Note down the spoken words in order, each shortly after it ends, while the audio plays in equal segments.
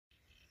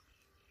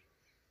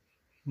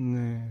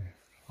Ne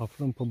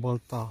aflăm pe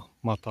balta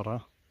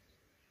Matara,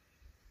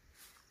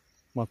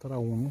 Matara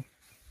 1,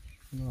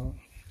 la,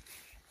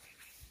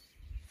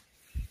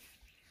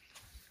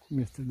 cum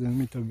este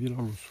denumită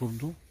vila lui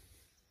Surdu.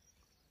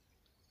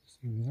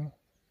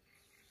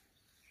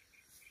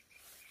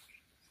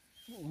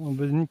 Am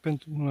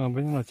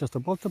venit la această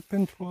baltă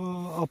pentru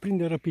a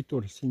prinde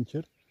răpitori,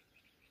 sincer.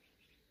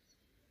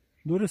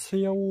 Doresc să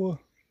iau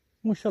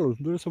un șalul,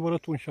 doresc să vă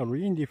arăt un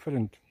șalul,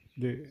 indiferent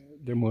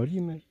de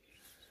mărime.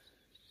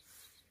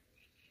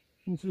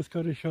 Nu înțeles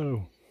care e șalul.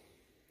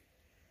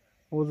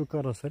 Am văzut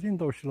carasărin,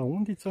 dau și la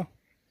undiță.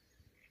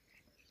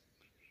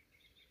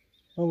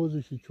 Am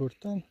văzut și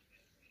ciortan.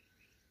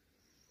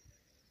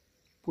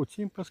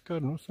 Puțin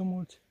pescari, nu sunt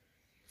mulți.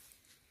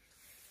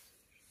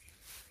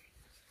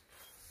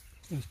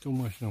 Este o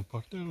mașină în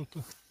partea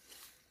rotă.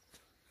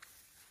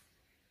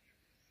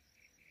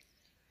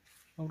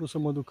 Am vrut să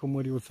mă duc în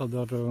Măriuța,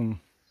 dar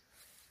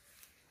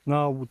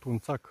n-a avut un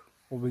țac.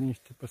 Au venit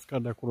niște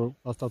pescari de acolo,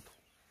 a stat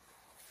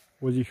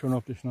o zi și o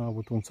noapte și n-a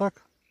avut un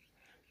țac.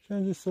 Și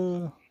am zis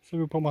să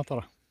viu pe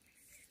Matara.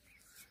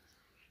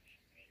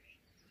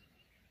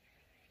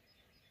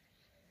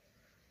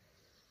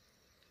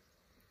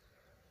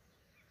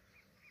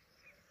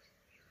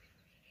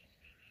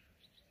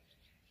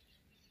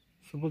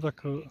 Să văd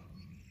dacă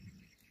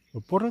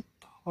pot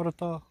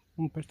arăta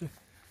un pește.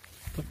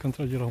 Dacă îmi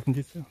trage la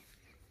undiță,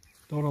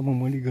 dau la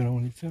mămăligă la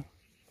undiță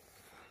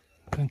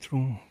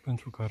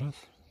pentru caras.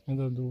 Mi-a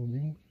dat 2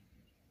 binguri.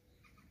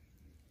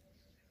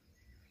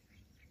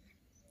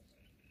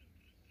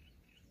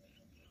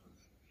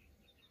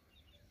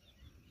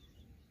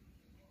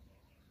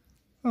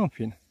 În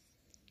fine.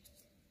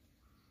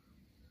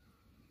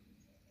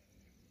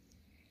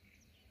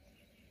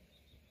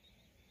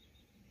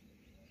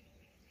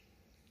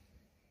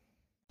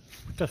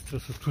 Uitați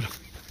trăsătura.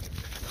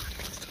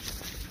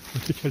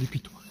 Uite ce-a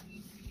lipit-o.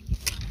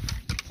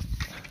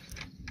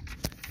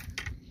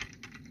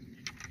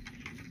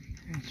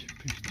 Ce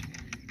pește.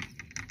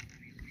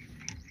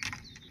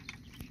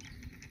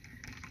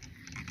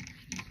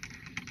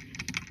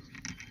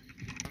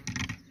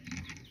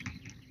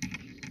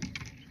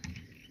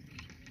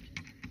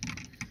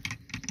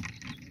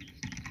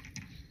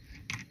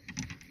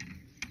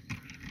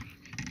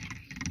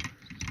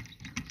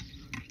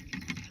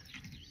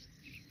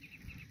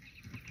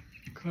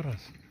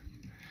 Caras.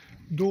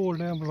 2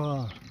 le-am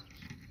la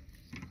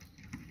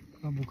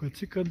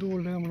bucățică,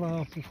 2 le-am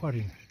la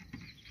pufarină.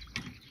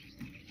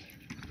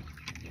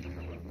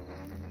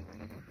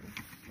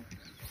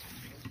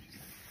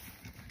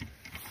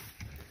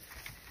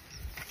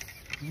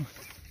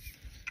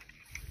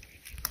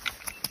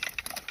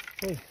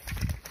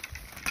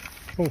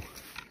 Oh.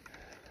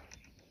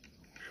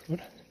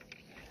 Ușor.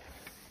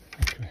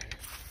 Okay.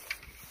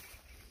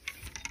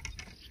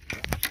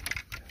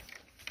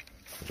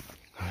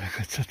 Are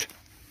cățat.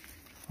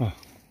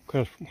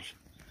 Care frumos.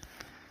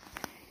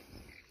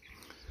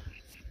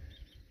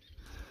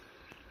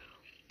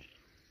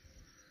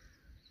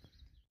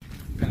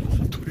 Mi-a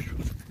lăsat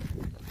ușor.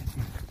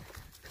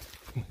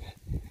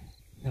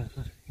 Mi-a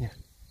lăsat.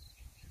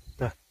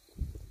 Da.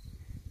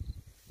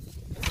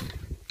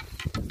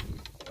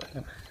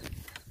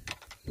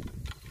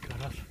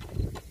 Caras.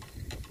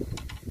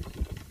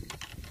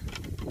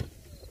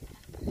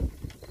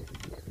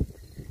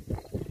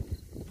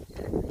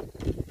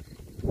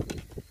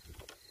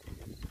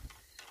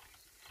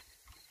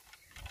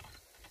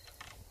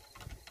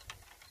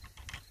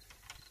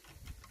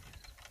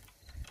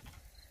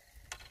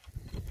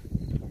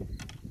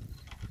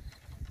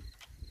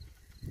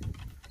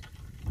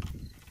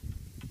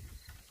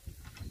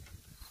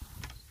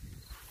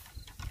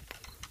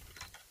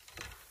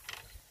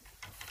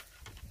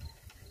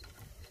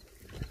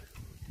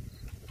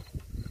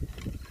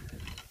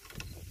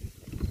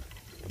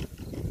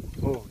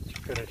 Oh, ce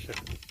care așa.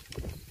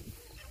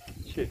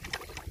 Ce?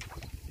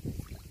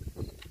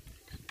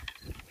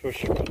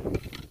 Roșică.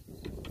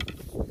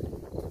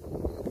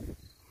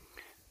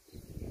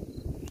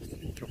 Este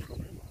nicio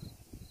problemă.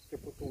 Te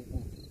pot un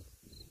bun.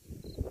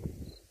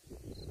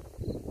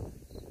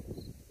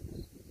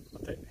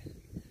 Poate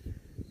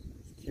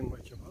schimbă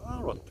ceva.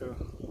 Am luat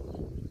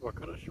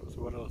vacara și o să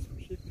vă arăt la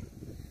sfârșit.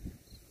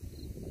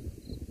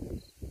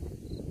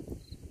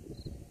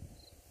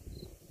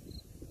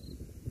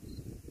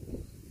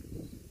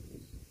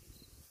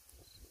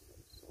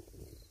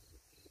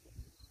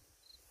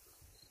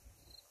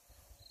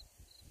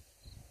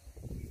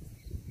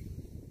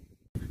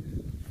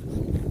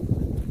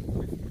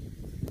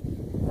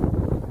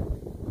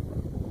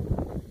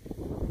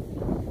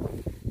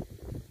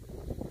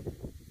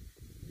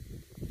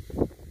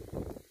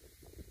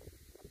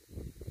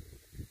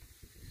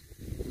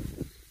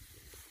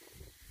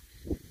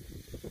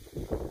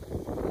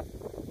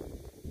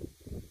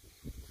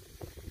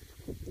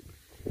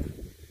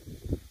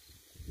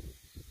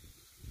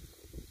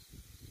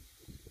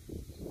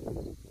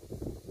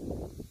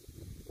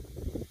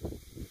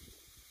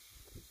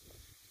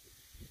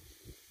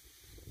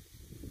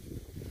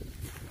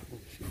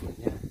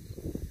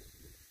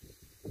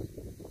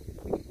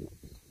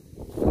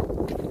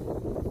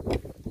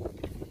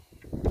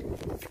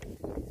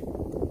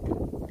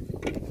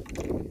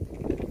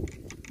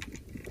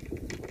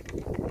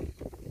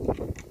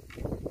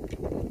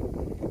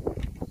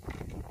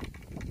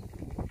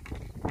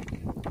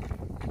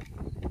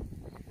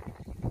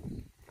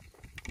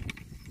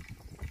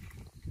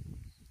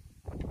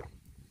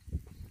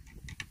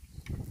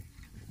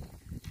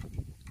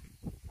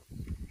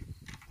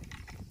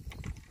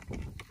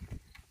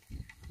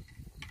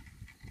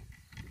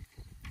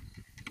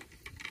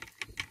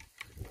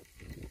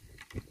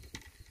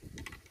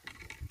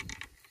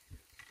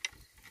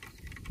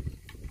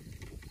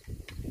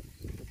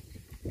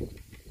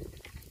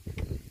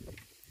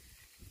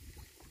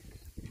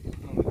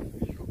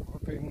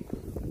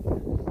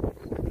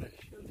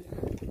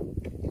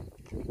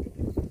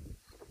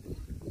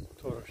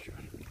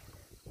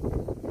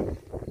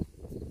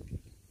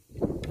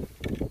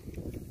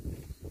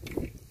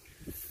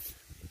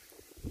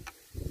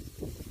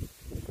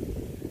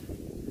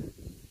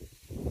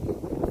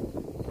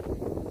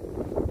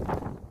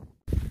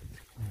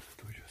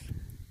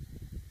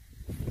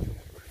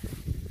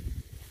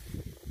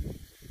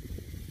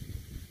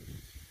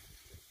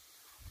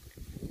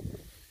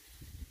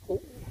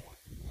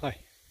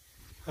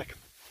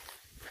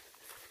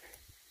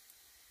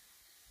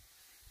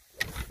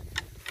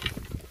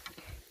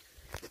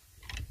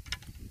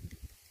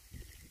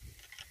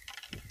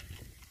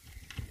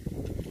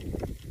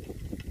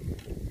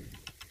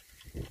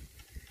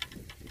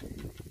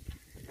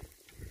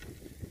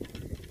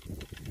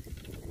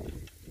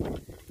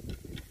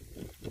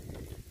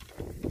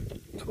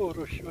 o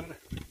roșioară.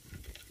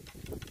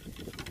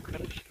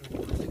 Care și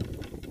rămas.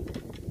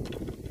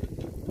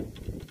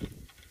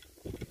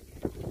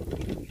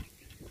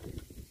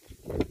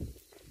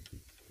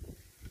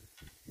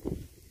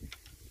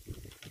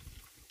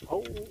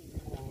 Au,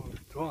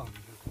 Doamne!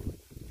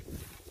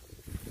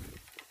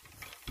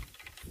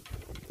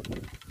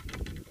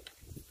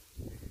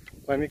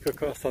 Mai mică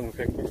ca asta nu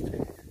cred că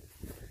este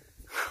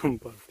în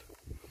balta.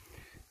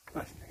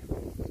 Asta e.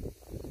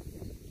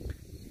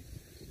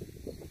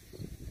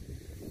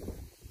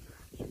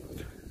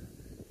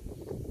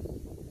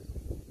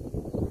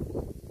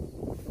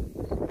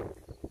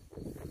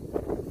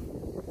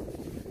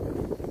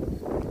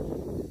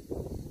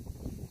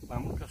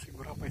 Mai mult ca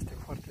sigur apa este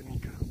foarte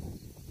mică.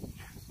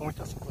 Am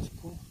uitat să vă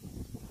spun.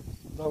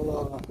 Dau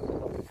la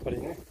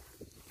farine.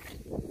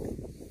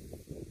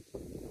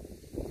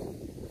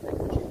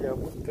 Și de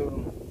avut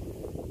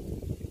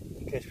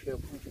ca și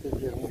de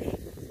viermuși,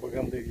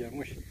 băgam de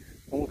viermuși.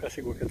 Am mult ca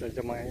sigur că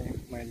trăgea mai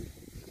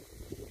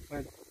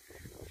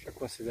așa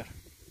consider.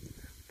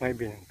 Mai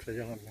bine îmi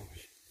trăgea la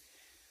viermuși.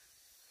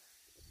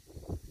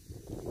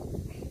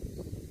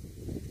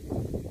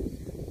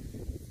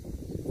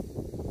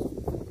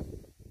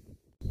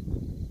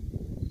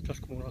 Uitați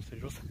cum o lasă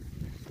jos.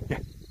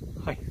 Ia,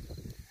 hai!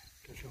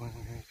 Trebuie să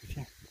mănâncă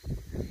puțin.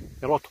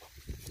 I-a luat-o.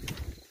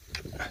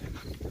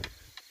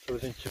 Să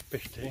vedem ce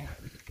pește e.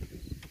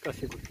 Ca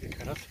sigur că e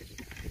carase.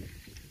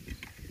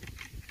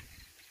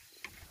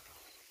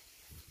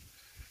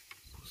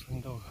 Pot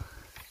să-mi dau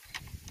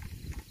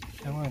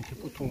seama, a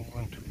început un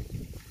vânt.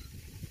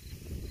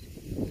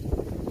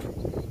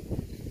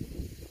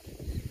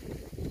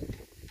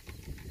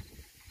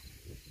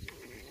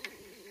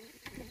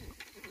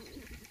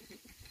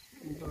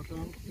 Dar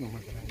nu mă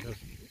deranjează.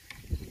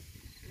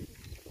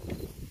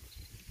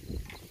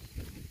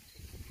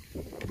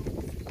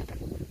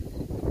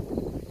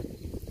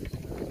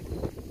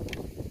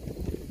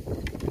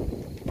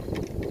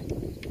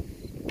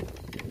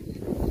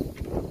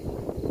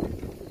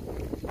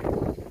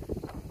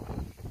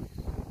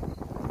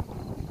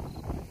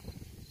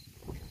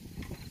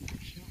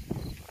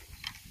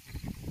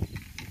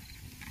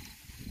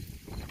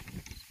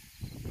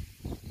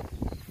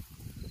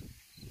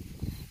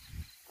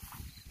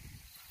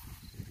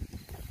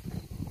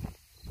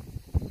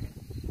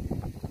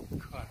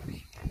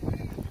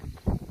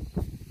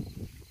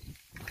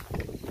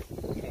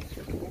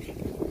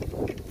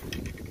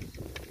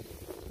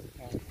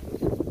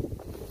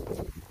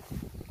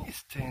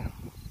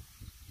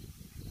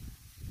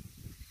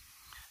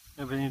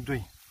 A venit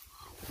doi,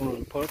 unul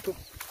după altul.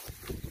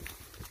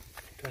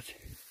 Uitați.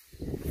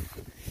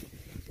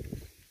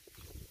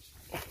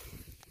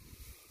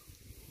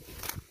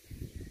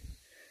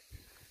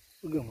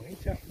 Băgăm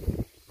aici.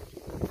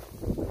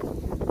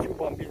 Și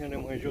bambinele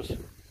mai jos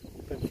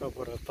pentru a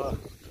vă arăta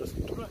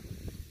trăsătura.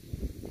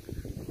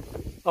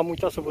 Am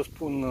uitat să vă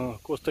spun că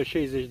costă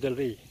 60 de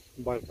lei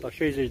balta,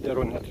 60 de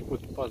roni a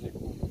trecut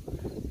paznicul.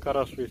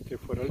 Carasul este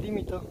fără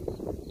limită.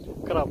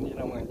 Cravnii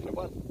n-am mai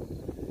întrebat.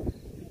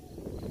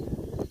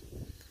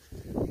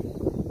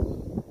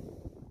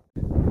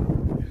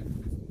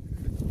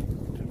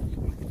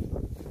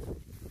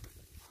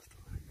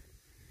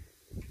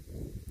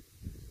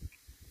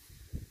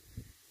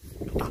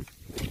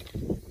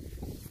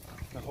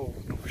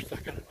 Nu știu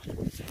dacă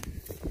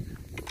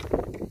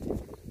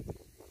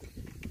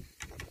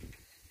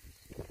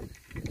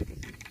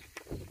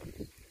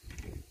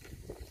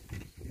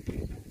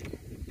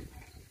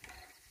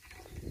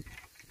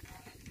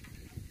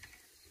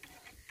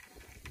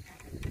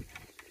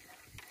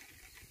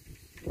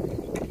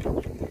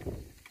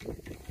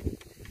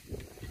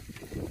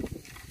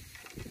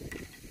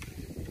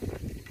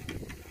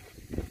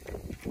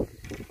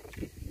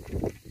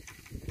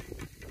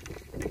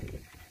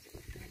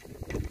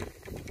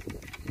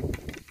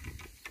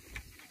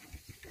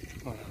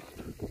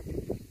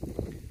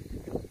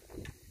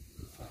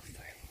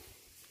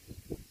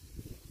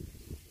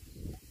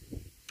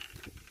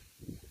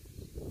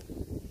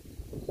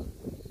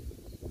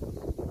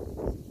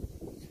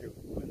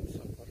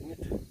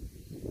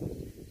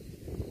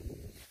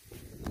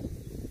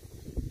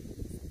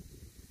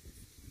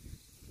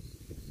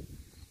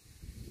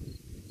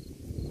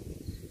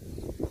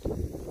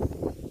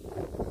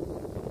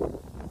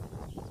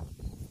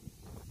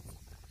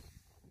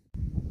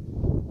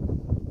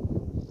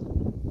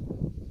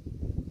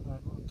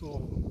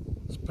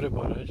spre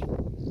baraj.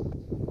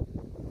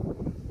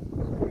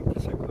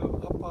 Impresia că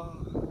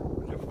apa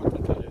merge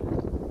foarte tare.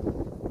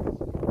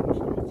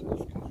 Și a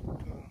scăzut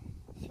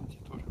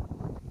simțitor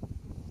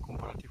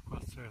comparativ cu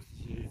astăzi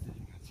de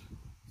dimineață.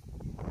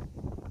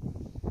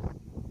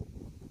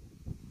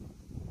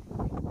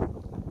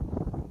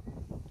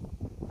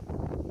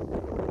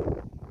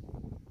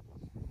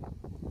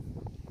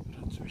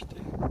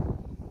 Rățuște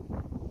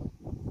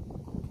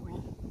cu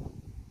pui.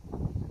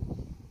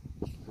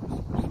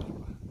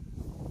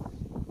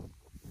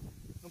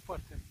 În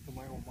partea asta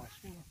mai e o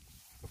mașină,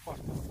 pe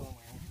partea asta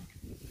mai e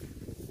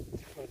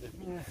un de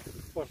mine,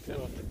 partea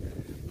altă.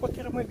 Poate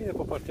era mai bine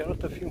pe partea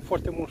altă, fiind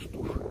foarte mult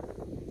stuf.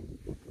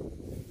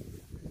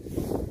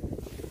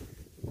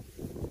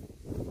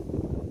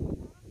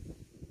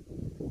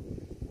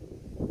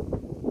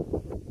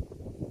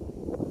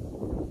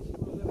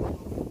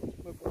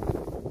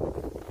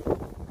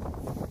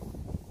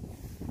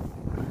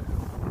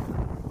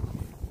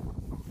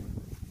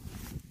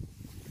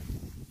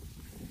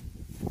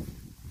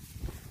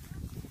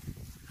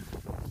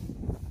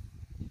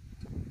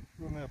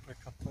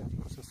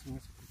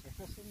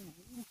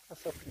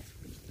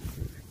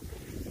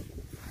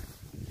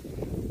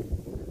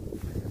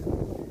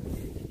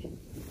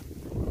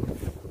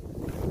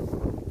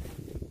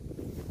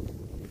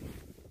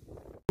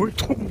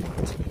 Uite-o,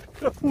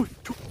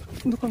 uite-o,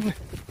 Doamne!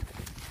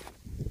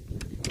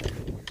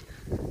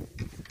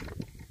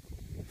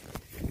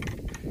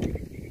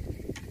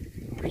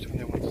 Nu știu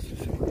unde mă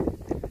dusesem.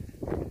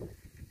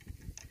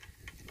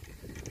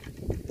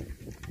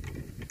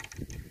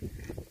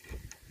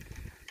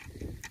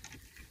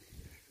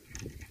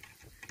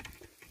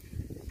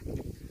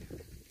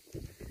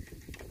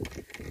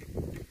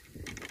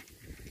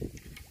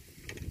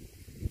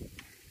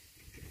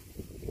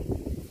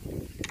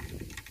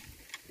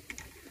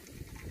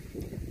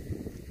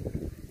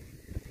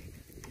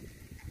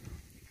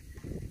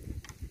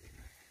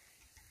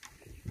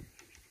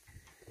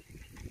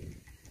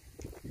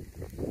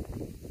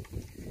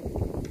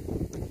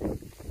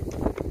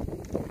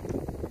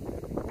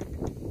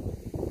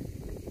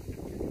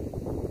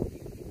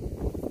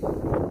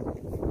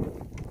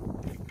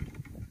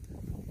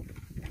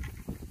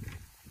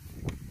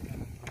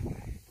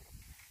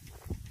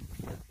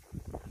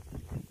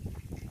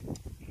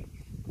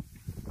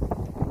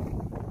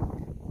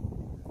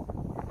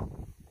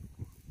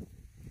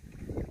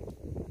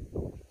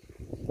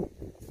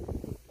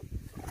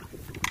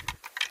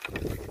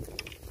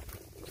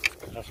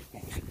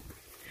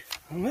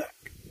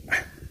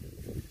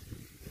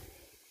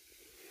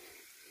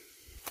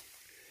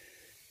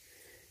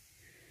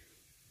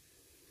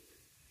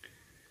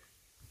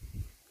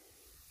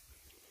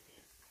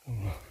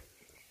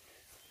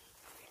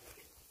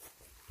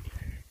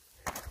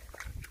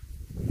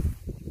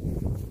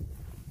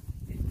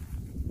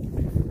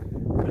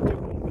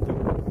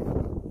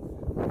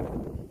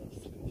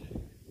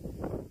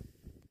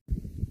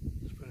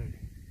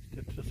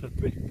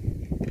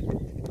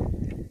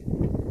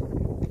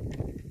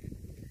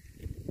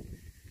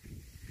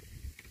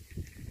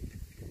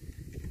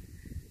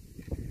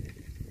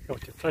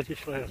 Uite, trage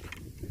și la el.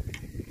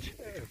 Ce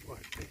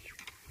poate aici?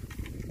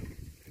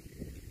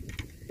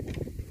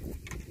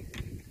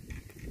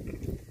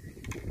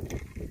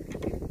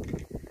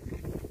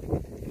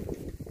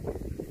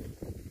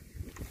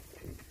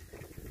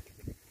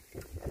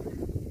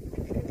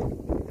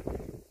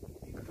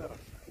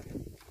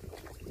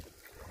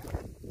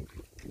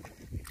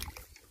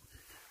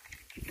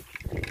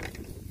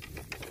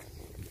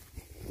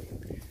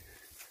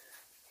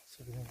 Să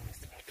vedem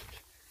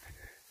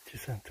ce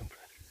se întâmplă.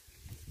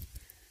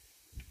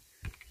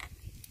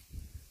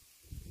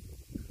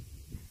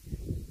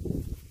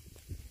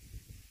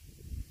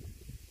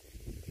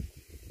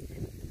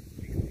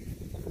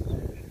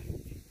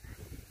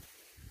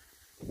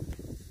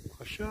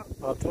 Așa,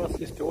 a tras,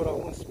 este ora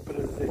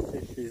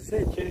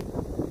 11:10,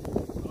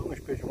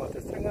 11:30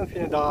 strâng, în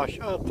fine, dar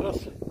așa a tras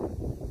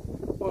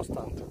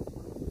constant.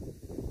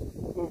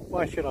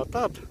 M-am și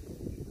ratat,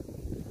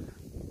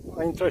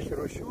 a intrat și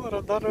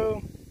roșioară,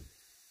 dar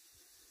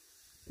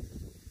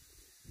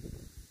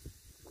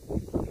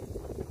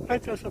hai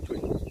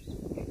trăsături,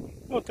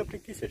 nu te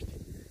plictisești.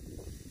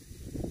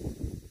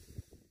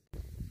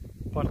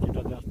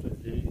 Partida de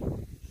astăzi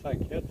s-a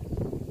încheiat,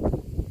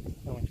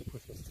 am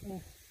început să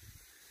strâng.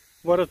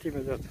 Vă arăt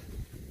imediat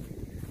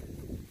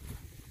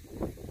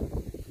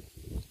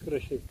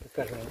creștii pe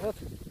care le-am dat.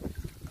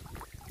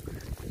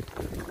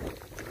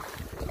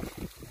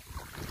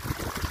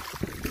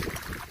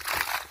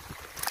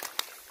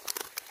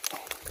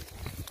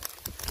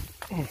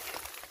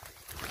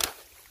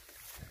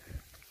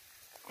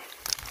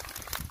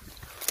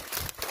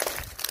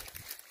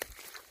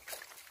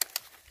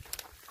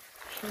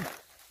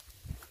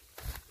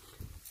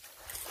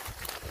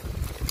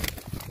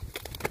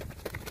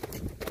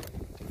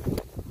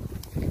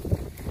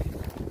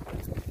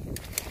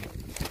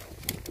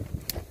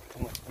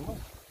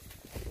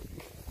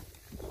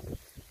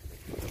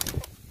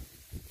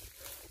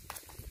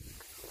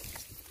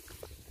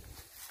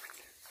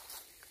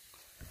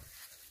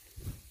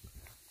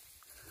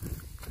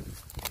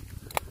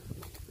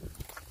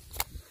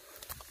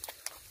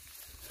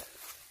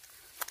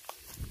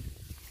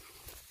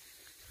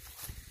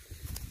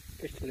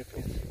 Peștele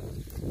prins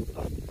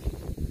astăzi.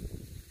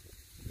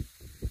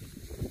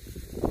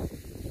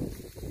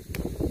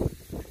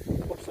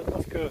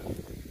 Observați că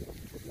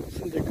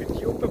sunt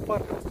decât eu pe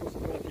partea asta, o să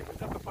vă adică,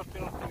 dar pe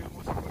partea asta eu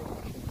o să vă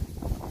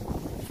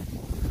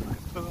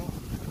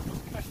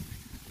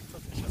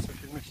așa să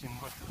filmez și în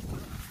partea asta.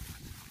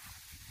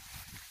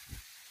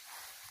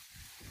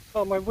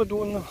 Da, mai văd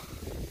un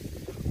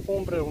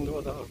ombre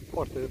undeva, dar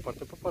foarte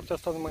departe. Pe partea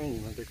asta nu mai e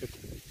nimeni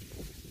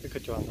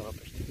decât eu am de la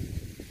pește.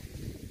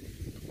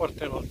 Pe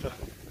partea altă,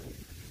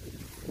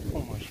 o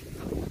mașină.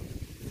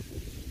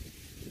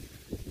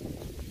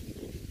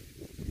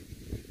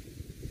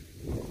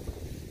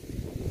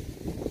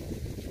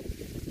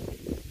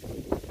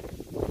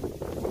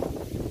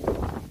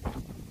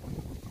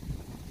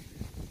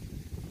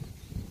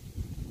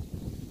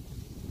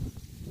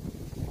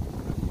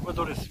 Vă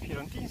doresc să fie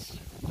întins,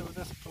 ne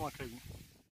vedem săptămâna care vine.